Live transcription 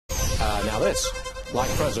Now this, like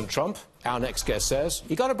President Trump, our next guest says,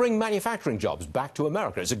 you got to bring manufacturing jobs back to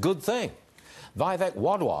America. It's a good thing. Vivek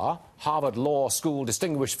Wadhwa, Harvard Law School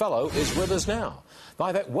Distinguished Fellow, is with us now.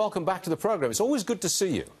 Vivek, welcome back to the program. It's always good to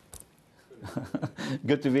see you.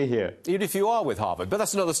 Good to be here. Even if you are with Harvard, but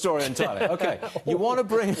that's another story entirely. Okay, you want to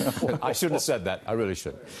bring... I shouldn't have said that. I really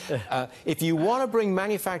should. If you want to bring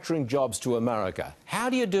manufacturing jobs to America, how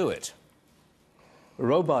do you do it?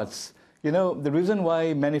 Robots. You know, the reason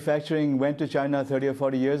why manufacturing went to China 30 or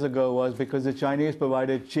 40 years ago was because the Chinese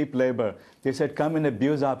provided cheap labor. They said, come and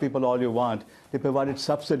abuse our people all you want. They provided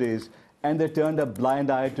subsidies, and they turned a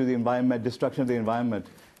blind eye to the environment, destruction of the environment.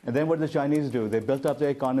 And then what did the Chinese do? They built up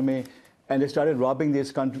their economy, and they started robbing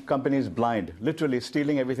these companies blind, literally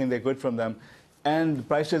stealing everything they could from them. And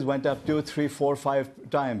prices went up 2, 3, 4, 5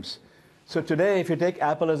 times. So today, if you take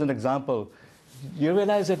Apple as an example, you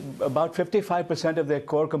realize that about 55% of their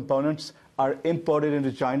core components are imported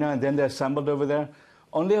into China and then they're assembled over there.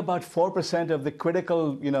 Only about 4% of the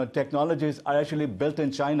critical technologies are actually built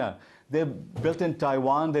in China. They're built in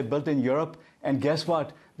Taiwan, they're built in Europe, and guess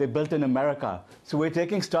what? They're built in America. So we're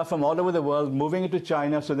taking stuff from all over the world, moving it to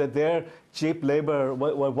China so that their cheap labor,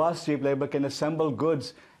 what was cheap labor, can assemble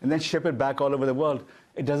goods and then ship it back all over the world.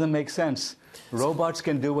 It doesn't make sense. Robots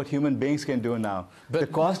can do what human beings can do now. But the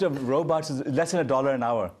cost of robots is less than $1 an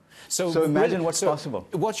hour. So imagine what's possible.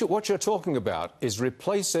 What you're talking about is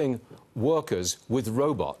replacing workers with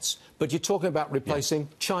robots, but you're talking about replacing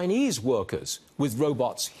Chinese workers with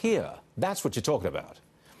robots here. That's what you're talking about.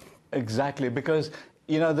 Exactly, because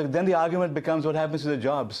then the argument becomes what happens to the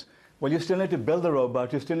jobs. Well, you still need to build the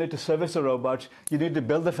robots, you still need to service the robots, you need to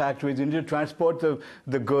build the factories, you need to transport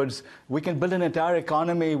the goods. We can build an entire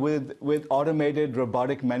economy with automated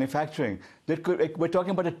robotic manufacturing. We're talking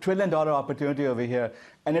about $1 trillion opportunity over here,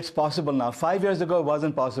 and it's possible now. 5 years ago, it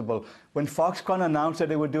wasn't possible. When Foxconn announced that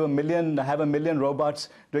they would do have a million robots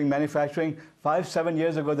doing manufacturing, 5, 7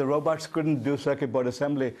 years ago, the robots couldn't do circuit board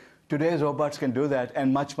assembly. Today's robots can do that,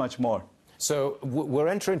 and much, much more. So we're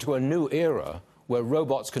entering into a new era where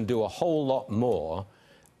robots can do a whole lot more.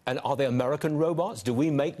 And are they American robots? Do we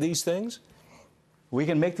make these things? We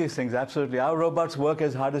can make these things, absolutely. Our robots work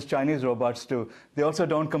as hard as Chinese robots do. They also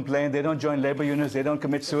don't complain. They don't join labor unions. They don't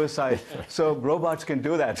commit suicide. So robots can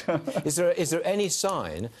do that. Is there any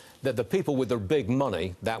sign that the people with the big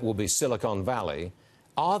money, that will be Silicon Valley,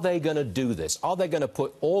 are they going to do this? Are they going to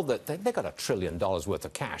put all that... They've got $1 trillion worth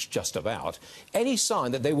of cash, just about. Any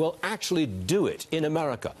sign that they will actually do it in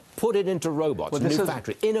America? Put it into robots, a new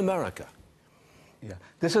factory, in America? Yeah.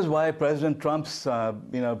 This is why President Trump's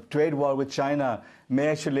trade war with China may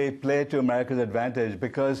actually play to America's advantage,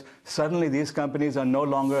 because suddenly these companies are no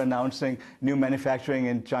longer announcing new manufacturing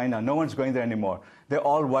in China. No one's going there anymore. They're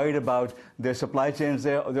all worried about their supply chains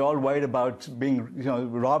there. They're all worried about being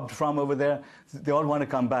robbed from over there. They all want to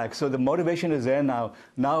come back. So the motivation is there now.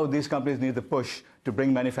 Now these companies need the push to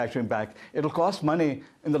bring manufacturing back. It'll cost money.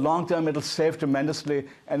 In the long term, it'll save tremendously,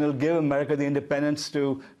 and it'll give America the independence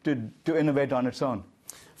to innovate on its own.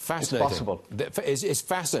 Fascinating. It's possible. It's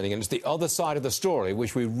fascinating, and it's the other side of the story,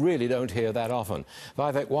 which we really don't hear that often.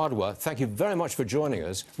 Vivek Wadhwa, thank you very much for joining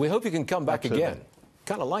us. We hope you can come back again.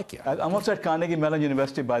 Kind of like you. I'm also at Carnegie Mellon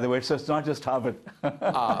University, by the way, so it's not just Harvard.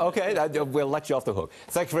 OK, we'll let you off the hook.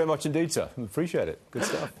 Thank you very much indeed, sir. Appreciate it. Good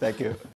stuff. Thank you.